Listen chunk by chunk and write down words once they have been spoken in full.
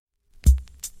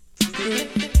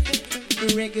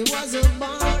Reggae was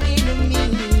born in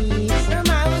me. From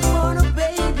I was born a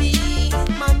baby.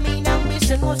 My main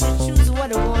ambition was to choose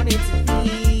what I wanted to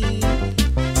be.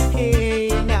 Hey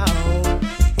now,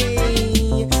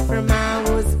 hey. From I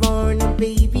was born a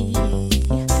baby.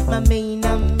 My main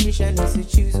ambition was to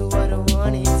choose what I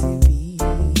wanted to be.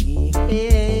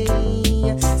 Hey.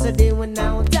 So they were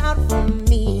now doubt from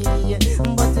me,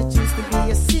 but I choose to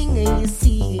be a singer, you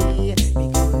see,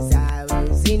 because I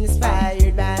was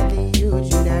inspired by the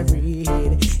Eugene I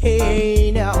read.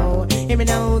 Hey now, hear me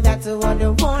now, that's what I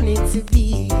wanted to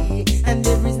be, and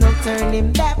there is no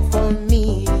turning back for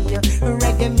me.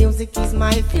 Reggae music is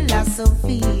my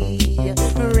philosophy.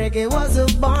 Reggae was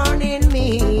born in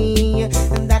me,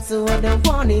 and that's what I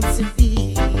wanted to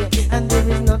be, and there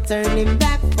is no turning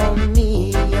back for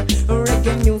me.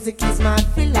 Reggae music is my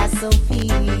philosophy.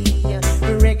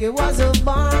 Reggae was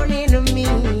born in me.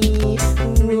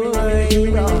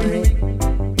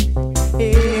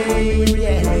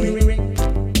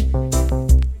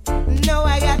 Now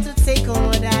I got to take on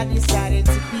what I decided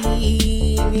to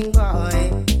be,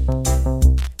 boy.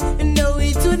 No,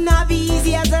 it would not be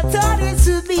easy as I thought it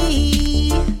to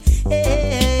be.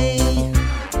 Hey,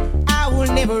 I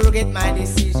will never regret my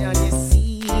decision, you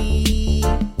see.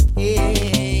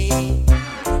 Hey,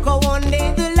 'cause one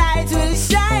day the light will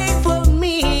shine for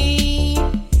me.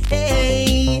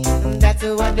 Hey, that's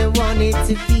what I want it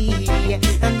to be,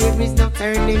 and there is no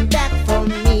turning back for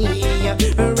me.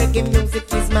 Reggae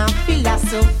music is my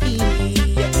philosophy.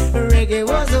 Reggae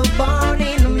was born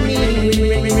in me.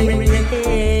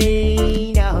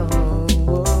 Hey, no,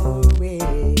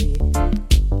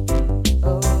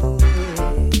 oh,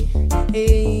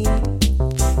 hey.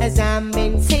 As I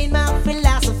maintain my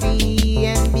philosophy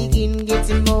and begin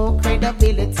getting more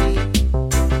credibility,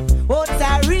 what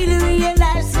I really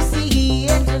realize to see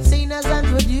entertainers and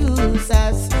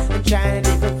producers are trying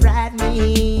to deprive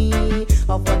me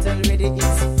of what already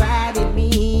inspired in me.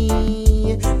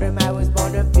 From I was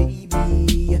born a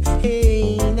baby,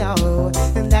 hey now,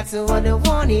 and that's what I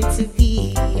wanted to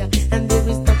be, and there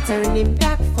is no turning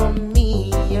back for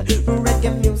me.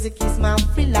 Reggae music is my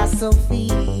philosophy.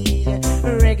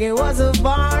 Reggae was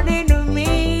born in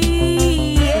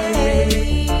me.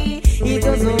 Hey, it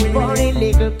was born in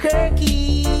Little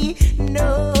Kirky.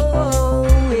 No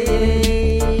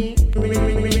way,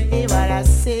 what I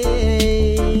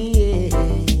say,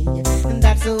 and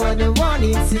that's what I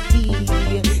wanted to be,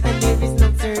 and there is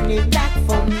no turning back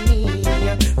for me.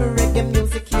 Reggae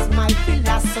music is my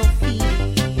philosophy.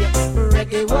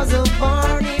 Reggae was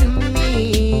born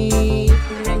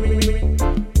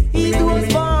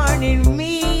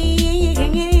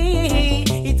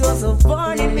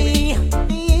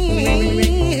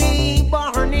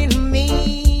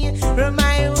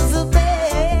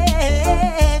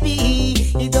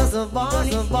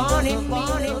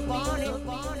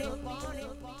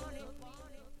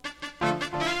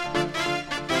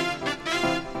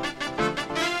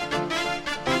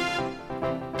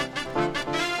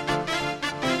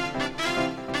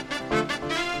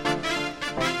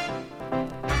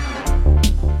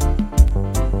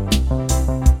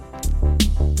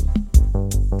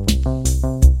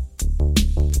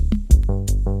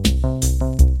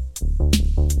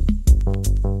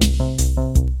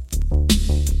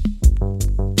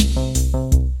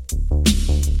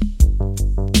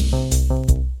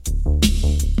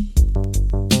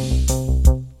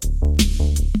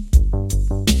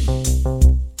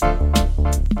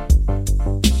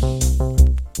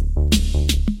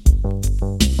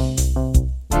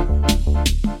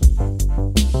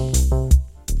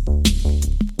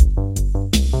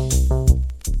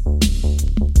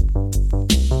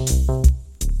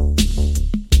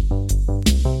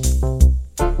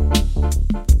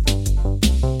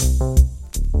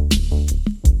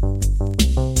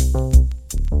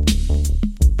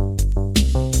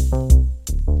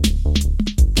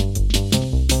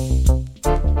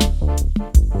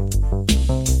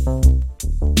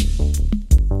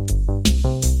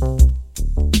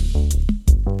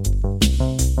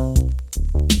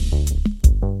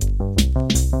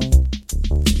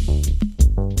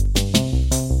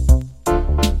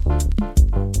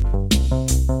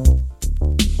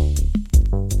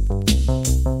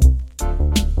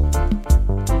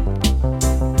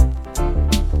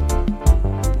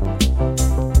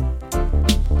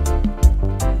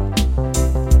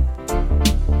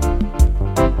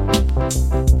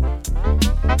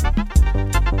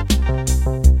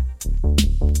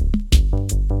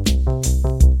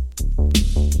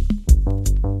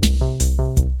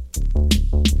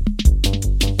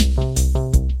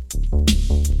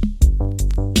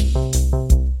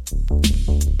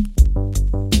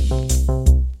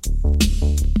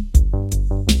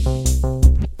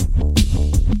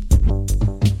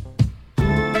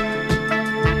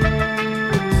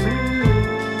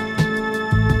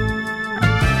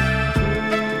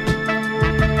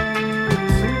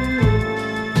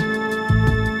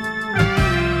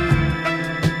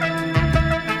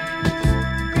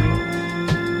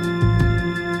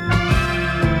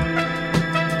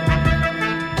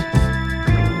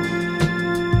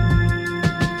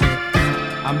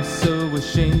I'm so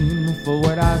ashamed for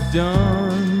what I've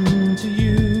done to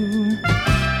you,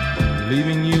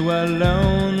 leaving you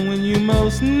alone when you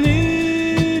most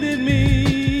needed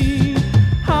me.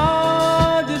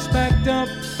 I just packed up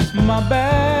my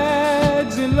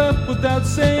bags and left without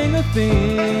saying a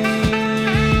thing,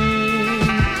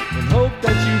 and hope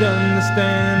that you'd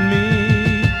understand me.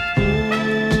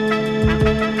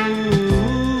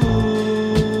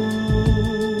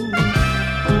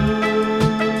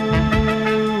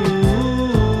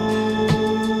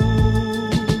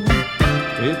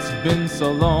 It's been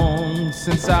so long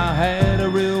since I had a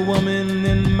real woman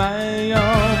in my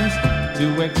arms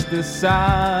to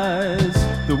exercise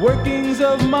the workings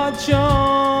of my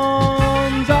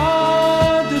charms.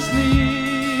 I just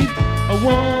need a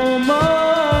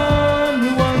woman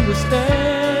who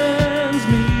understands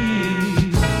me.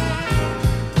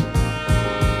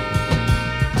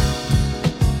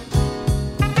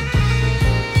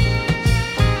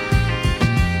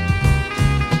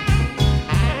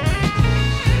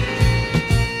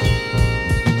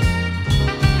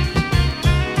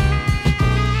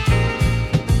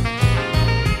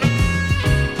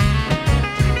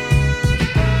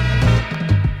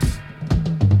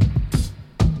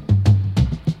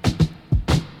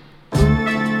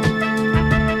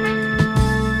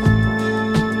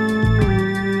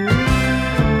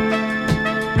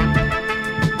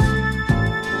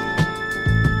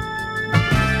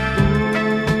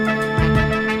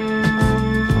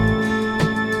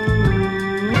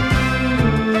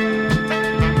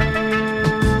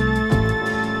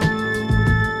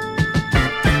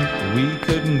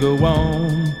 Go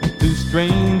on, two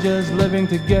strangers living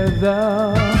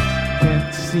together,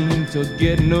 can't seem to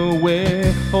get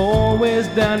nowhere, always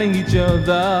downing each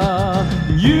other.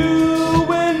 You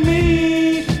and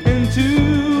me in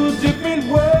two different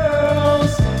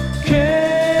worlds,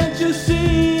 can't you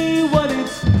see what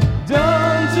it's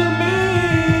done to me?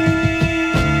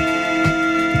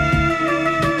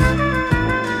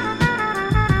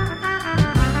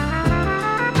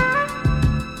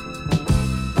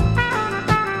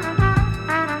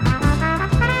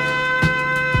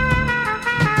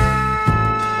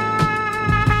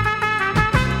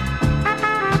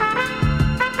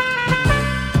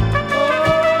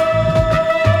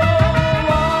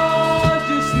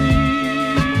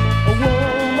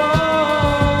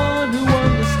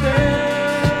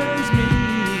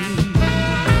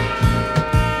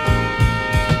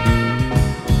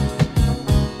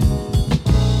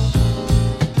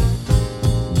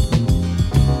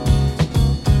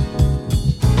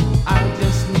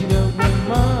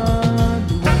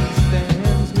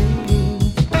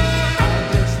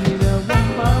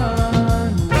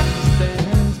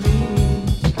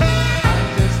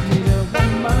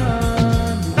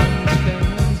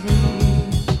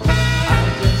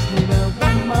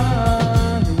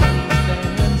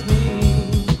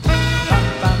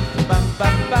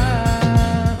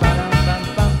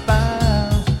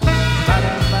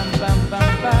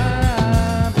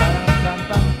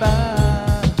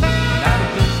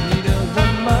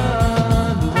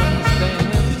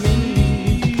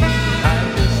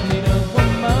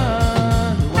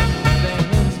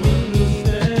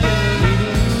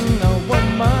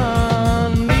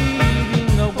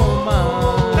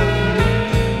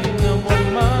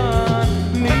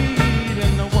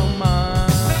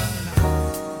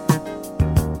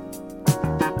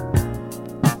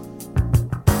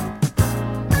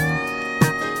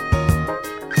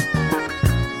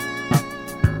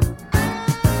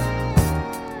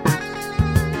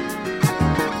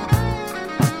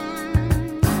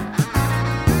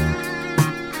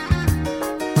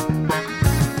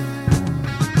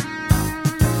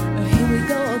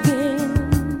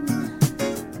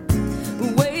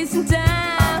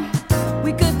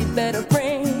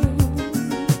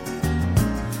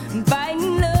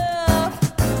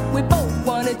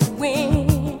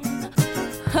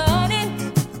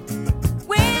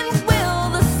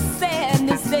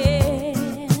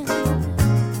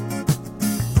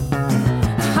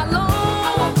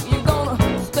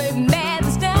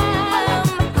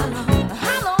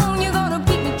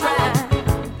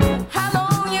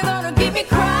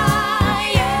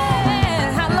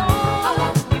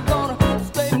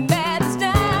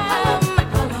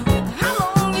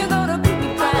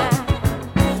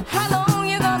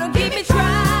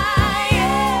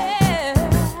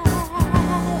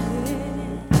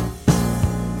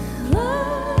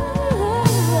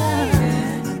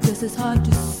 It's hard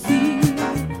to see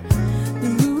the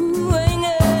ruin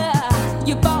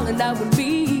you're falling out with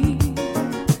me.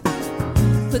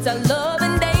 Puts our love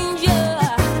in danger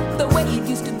the way it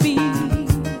used to be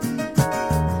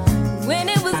when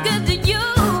it was good to you.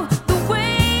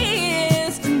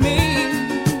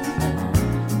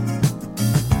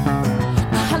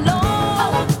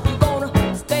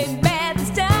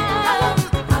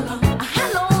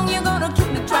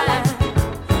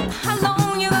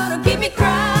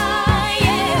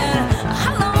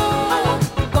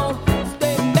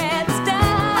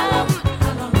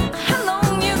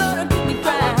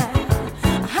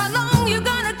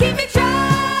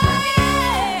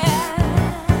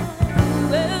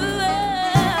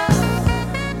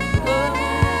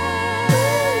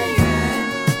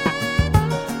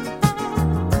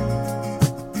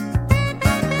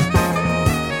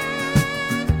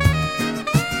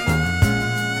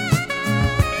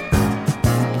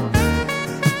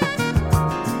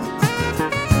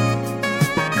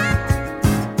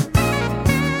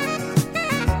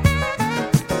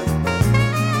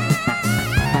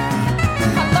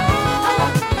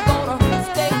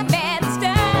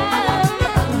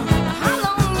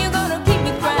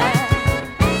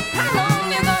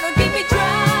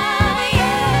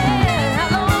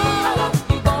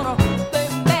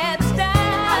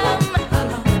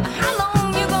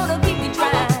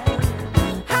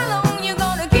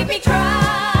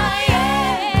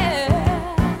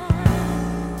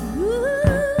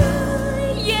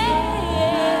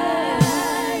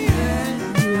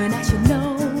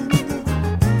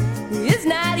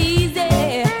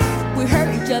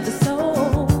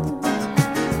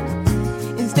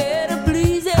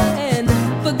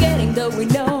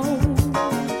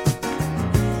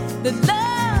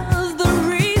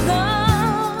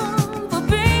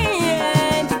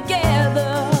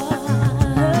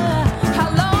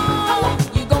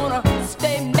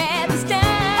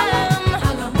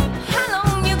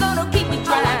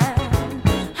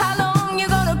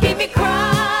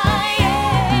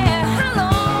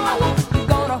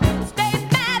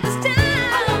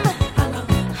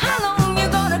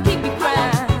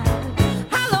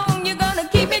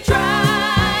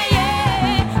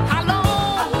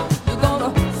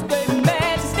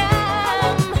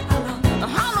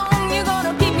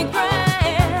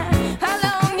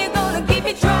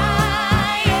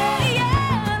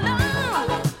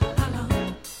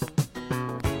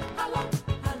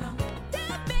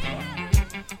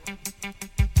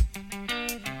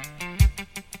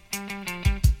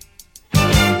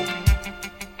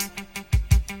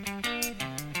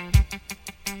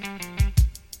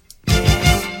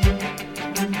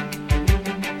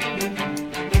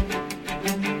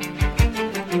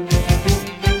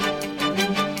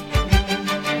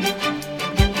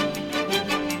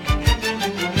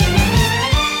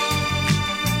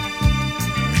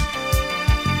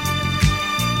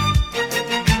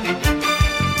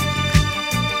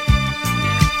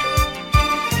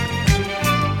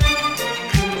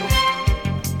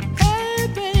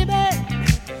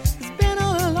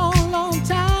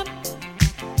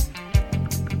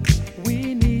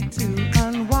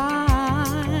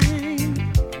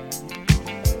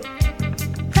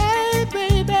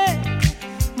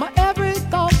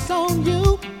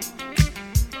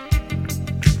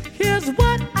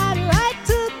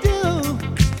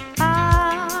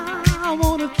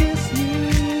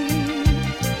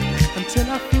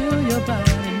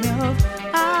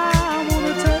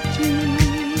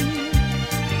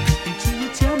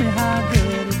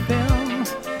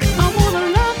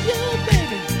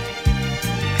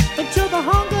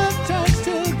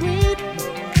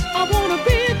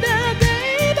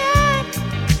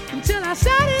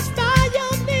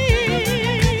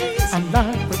 I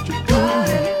like what you're doing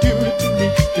when you do it to me.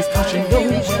 It's cause you know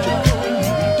what you're doing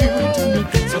when you do it to me.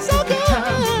 So take the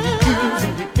time when you're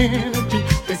using your energy.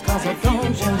 It's cause I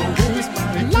don't wanna waste my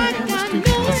chemistry.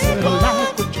 I said I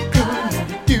like what you're doing when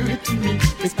you do it to me.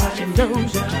 It's cause you know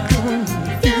what you're doing when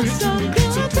you do it to me.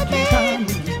 So take the time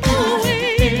when you're using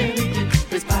your energy.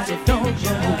 It's cause I don't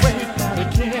wanna waste my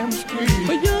chemistry.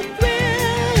 But you're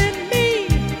thrilling me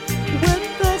with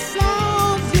the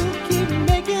sounds you keep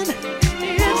making.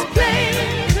 It's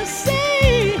plain to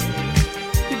see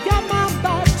you got my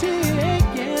body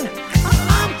aching.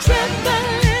 I'm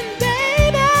trembling,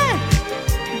 baby.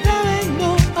 There ain't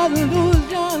no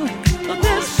illusion of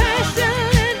this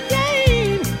passion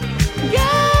game.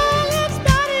 Girl, it's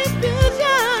body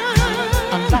fusion.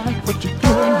 I like what you're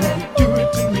doing when you do it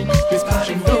to me. It's cause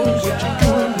you know what you're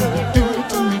doing when you do it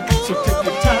to me. So take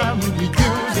your time when you're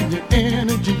using your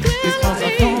energy. It's cause I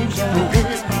don't wanna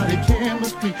waste my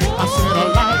chemistry. I said I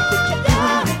like what you're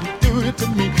doing when you do it to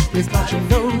me. It's cause you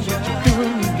know what you're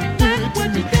doing when you do it to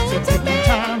me. So take your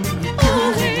time when you're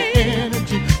using your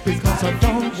energy. It's cause I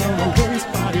don't wanna waste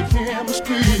my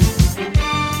chemistry.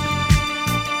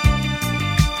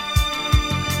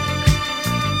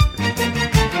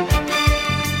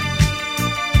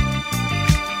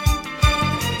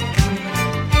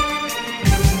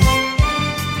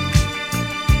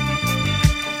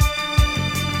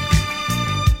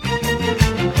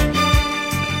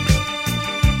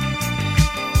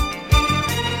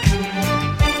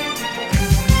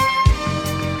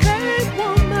 Hey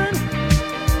woman,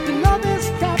 your love has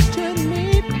captured me.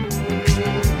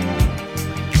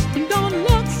 Don't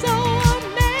look so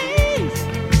amazed.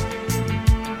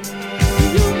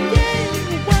 You gave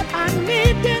me what I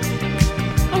needed.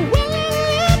 I'm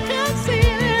willingly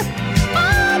conceded.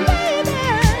 Oh baby,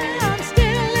 I'm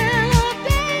still in a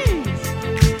daze.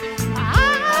 I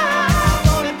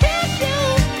wanna kiss you,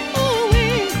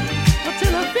 ooh-wee,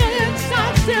 until the feeling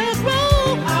starts to grow.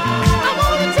 I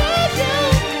wanna touch you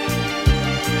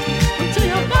until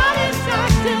your body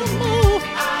starts to move.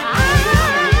 I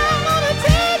wanna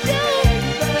take you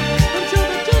until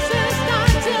the juices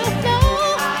start to flow.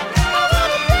 I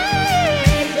wanna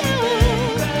praise you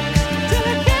till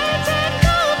I can't take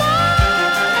no more.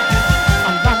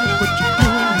 I like what you're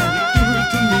doing when you do it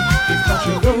to me. It's cause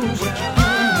you know what you're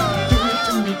doing when you do it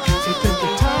to me. So take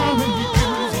your time when you're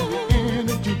using your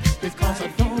energy. It's cause I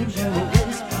don't wanna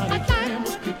waste my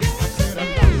chemistry. I said I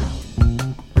like.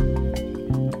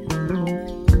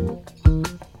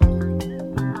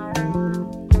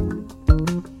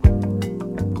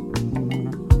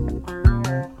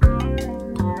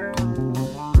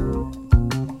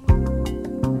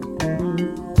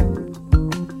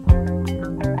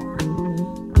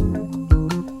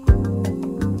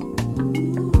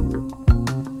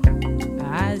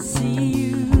 I see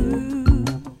you,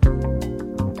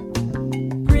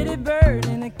 pretty bird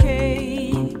in a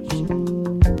cage.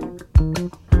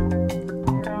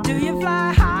 Do you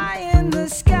fly high in the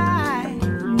sky?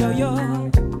 No,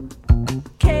 you're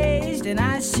caged, and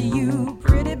I see you,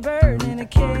 pretty bird in a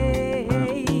cage.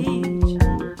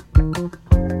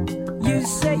 You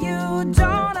say you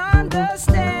don't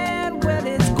understand, well,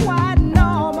 it's quite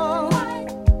normal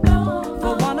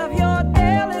for one of your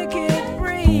delicate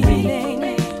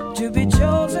breeding to be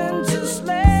chosen to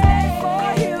slay for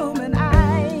human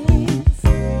eyes.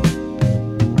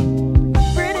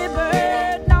 Pretty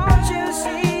bird, don't you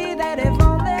see that if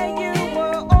only you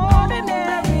were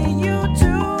ordinary, you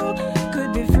too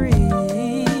could be free?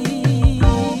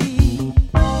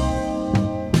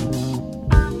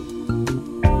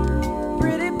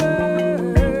 Pretty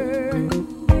bird,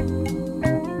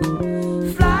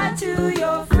 fly to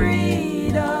your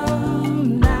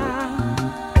freedom now.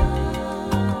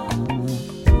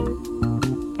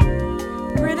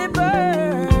 Pretty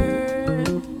bird,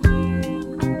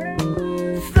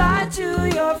 fly to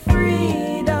your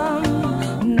freedom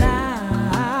now.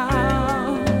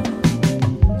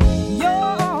 Your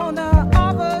owner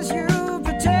offers you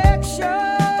protection,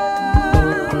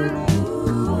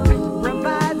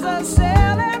 provides a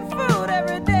cell and food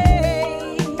every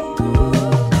day.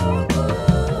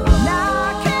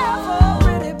 Now careful,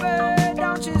 pretty bird,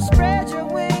 don't you spread your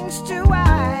wings too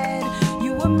wide.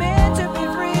 You were meant to be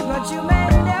free, but you may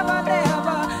never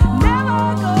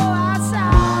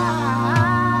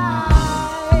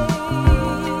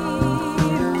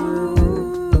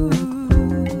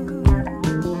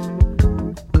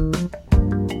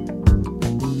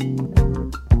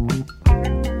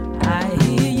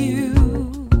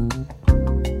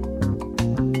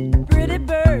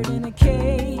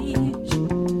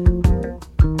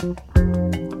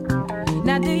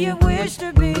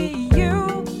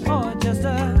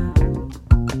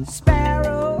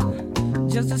sparrow,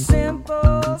 just a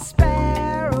simple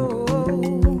sparrow.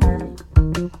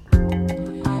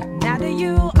 Now do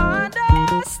you understand?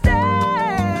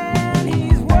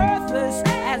 He's worthless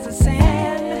as a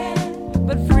sand,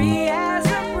 but free as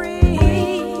a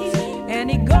breeze, and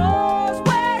he goes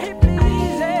where he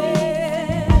pleases.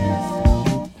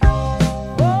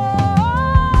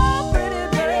 Oh, pretty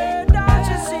bird, don't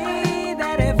you see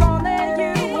that if only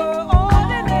you were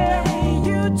ordinary,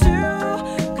 you too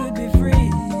could be free.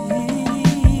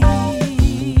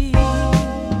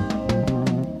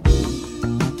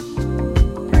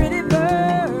 Pretty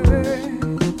bird,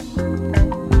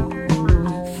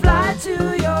 fly to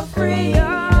your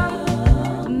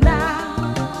freedom now.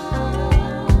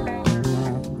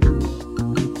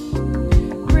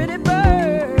 Pretty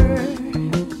bird,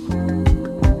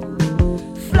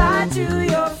 fly to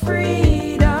your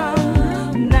freedom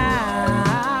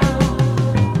now.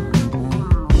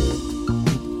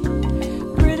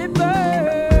 Pretty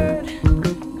bird,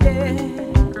 yeah,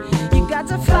 you got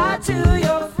to fly to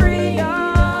your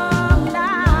freedom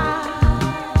now.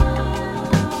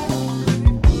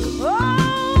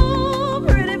 Oh,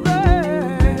 pretty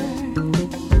bird,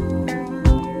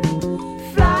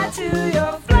 fly to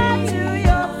your freedom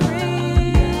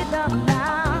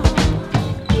now.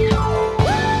 Here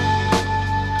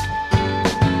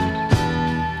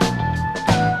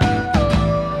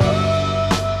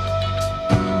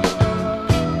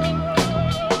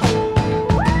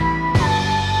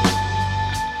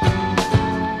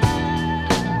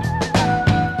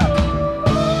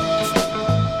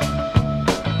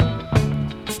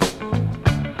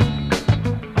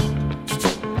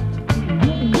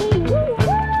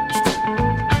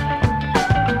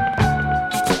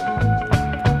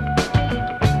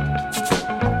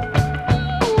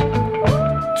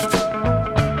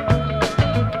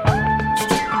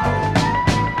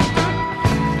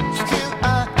I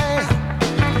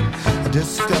am, a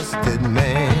disgusted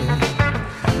man,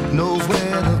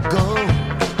 nowhere to go,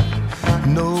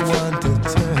 no one to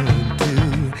turn to.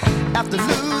 After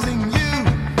losing you,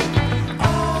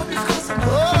 all because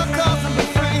I'm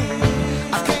free,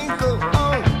 I can't go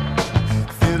on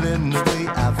feeling the way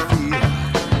I feel.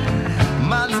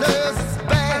 My nerves is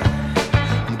bad,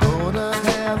 I'm gonna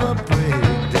have a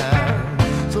breakdown.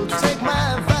 So take my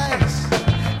advice,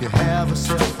 you have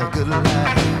yourself a good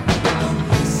life.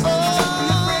 Oh,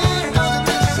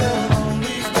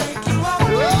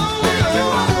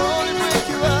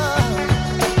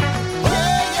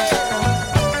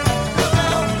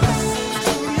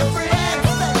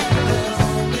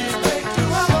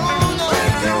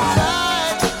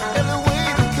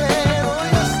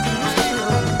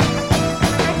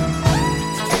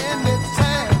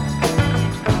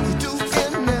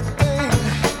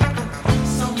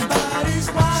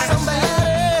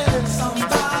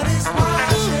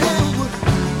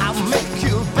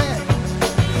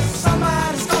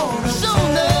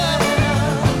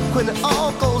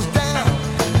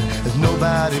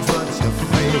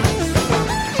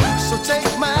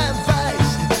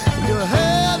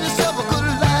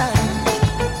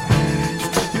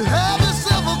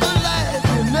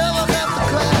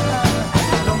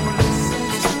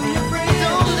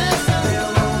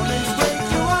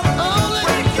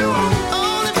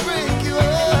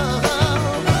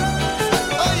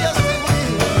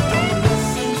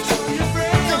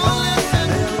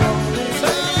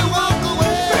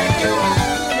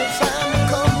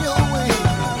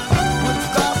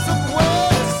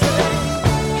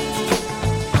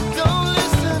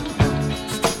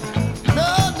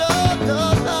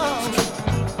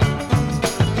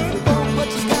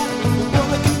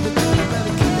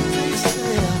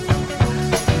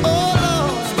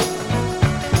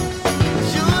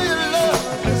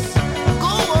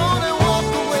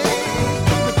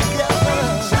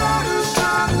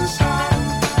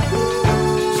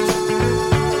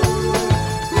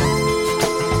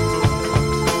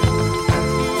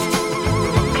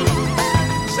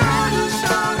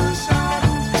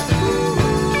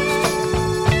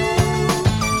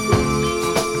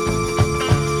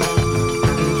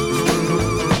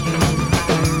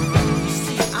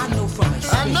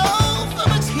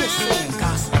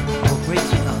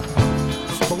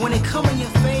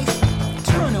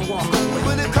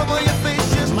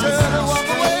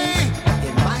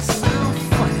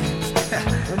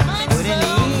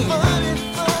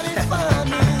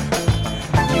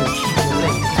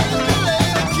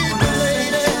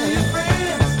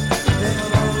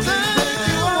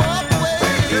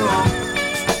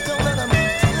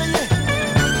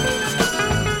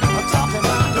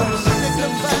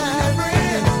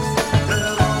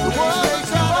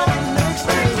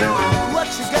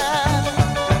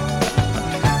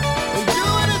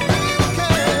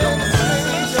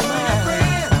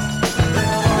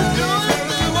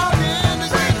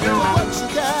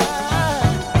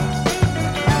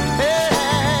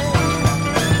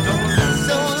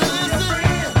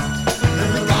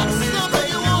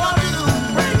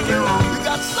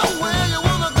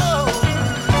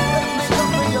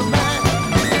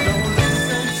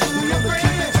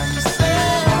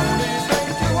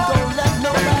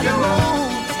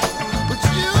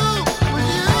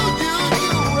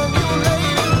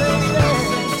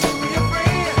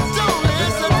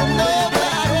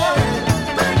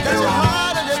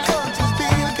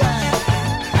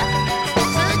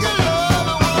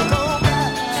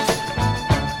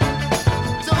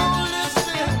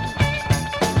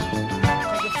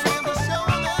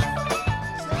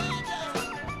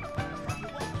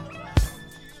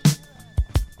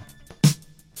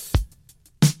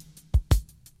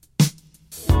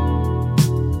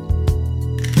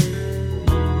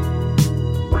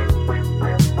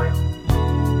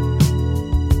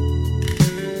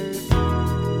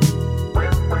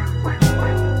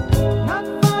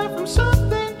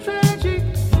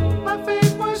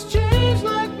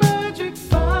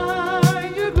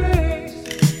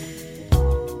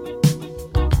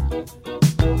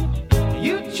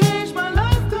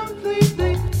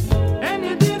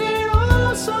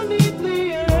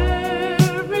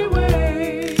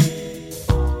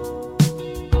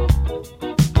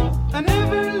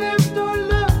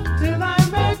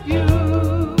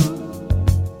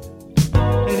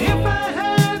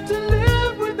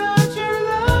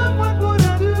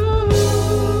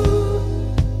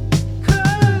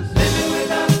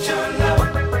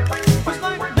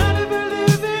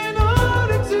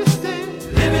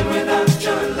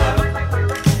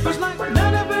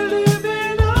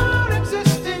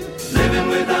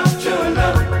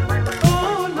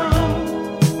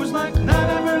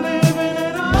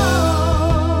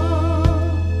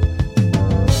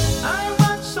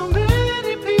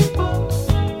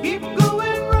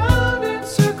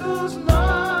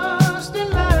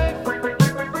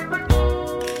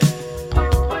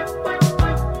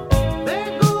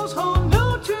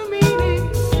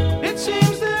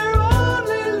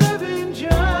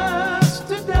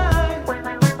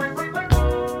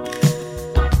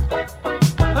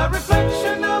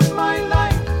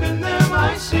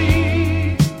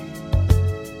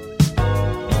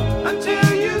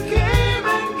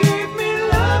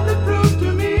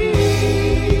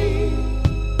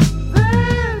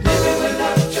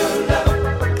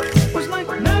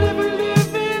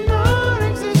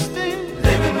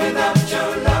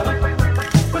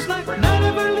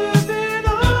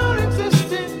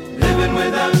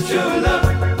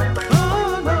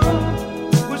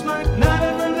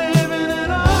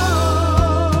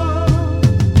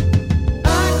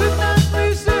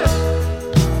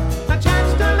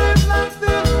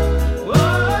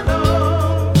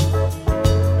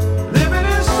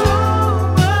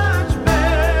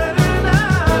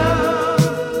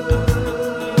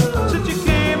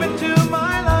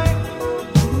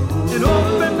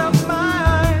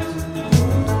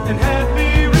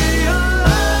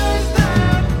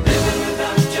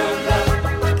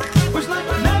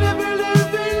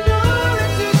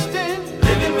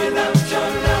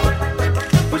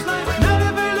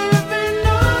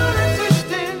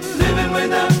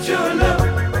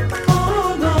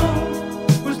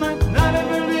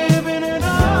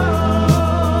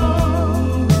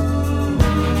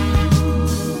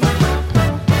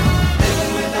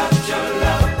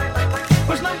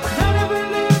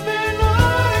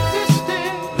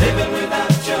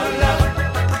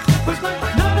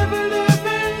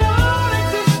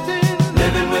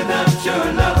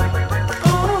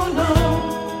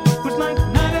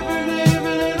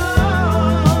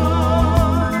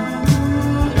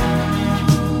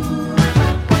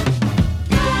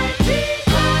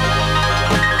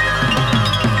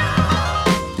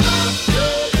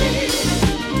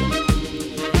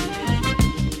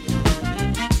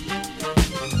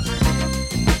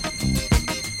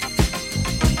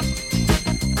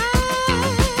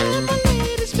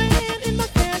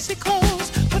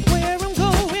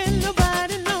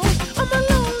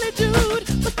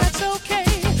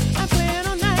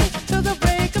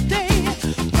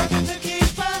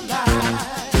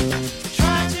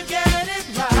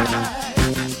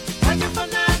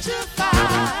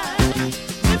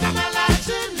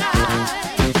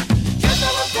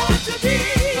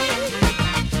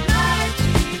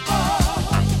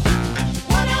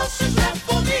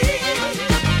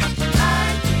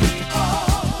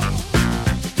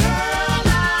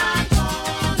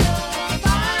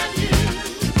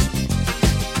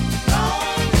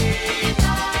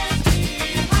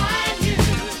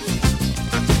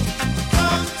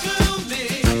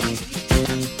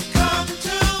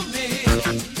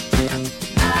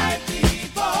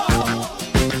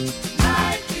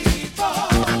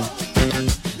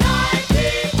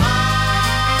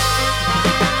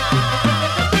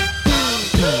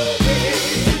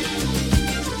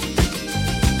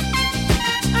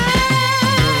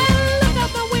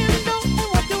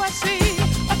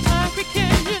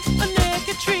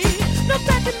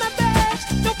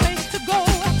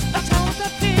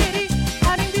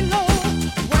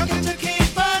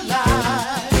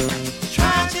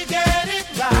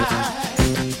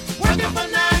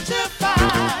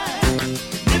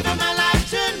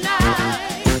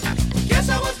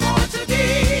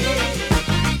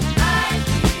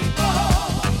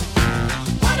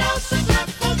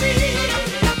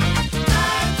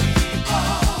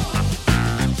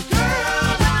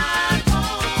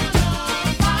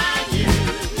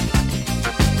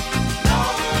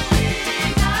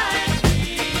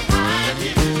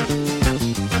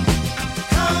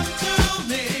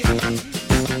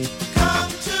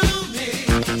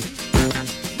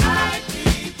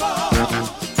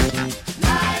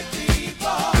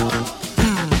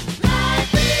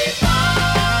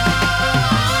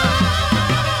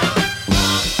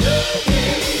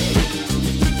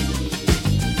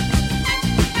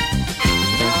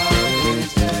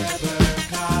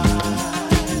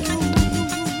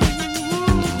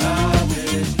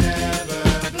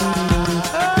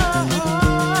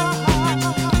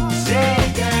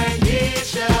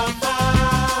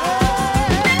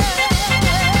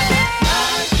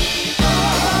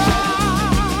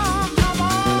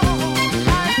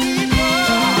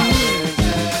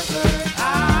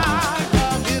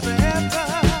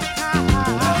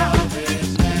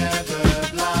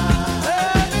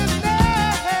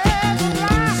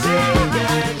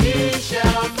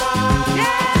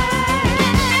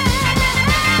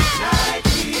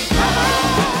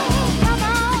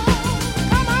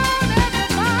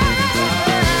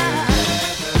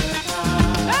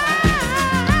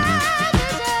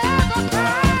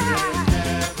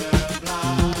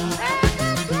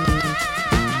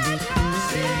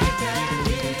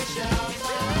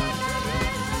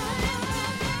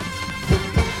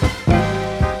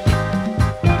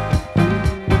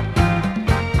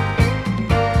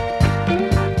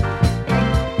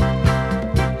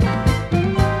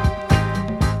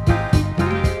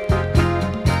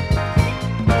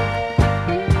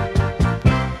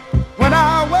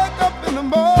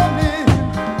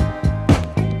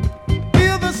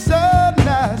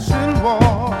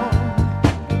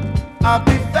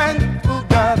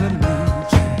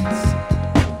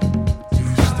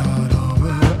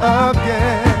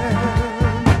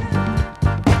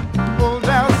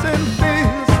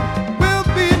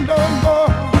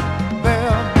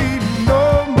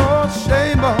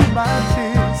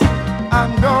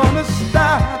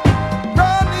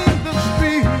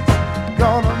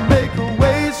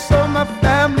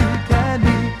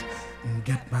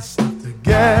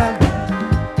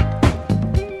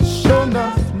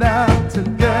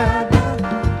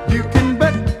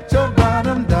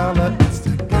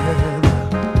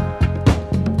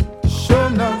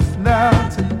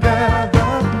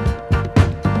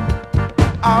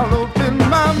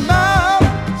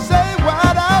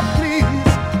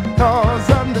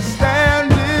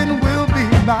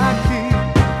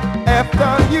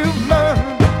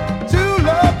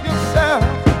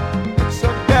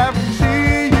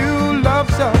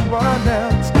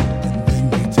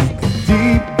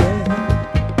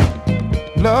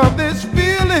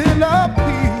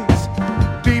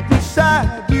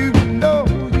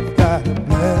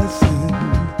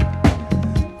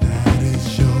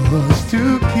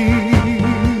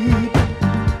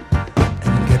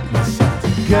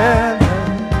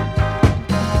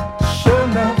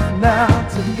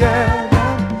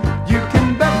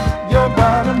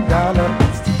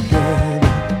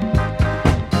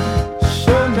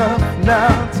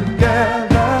 out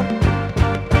together.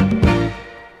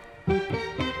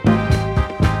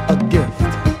 A gift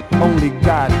only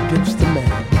God gives to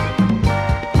man.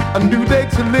 A new day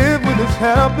to live with his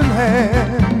helping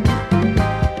hand.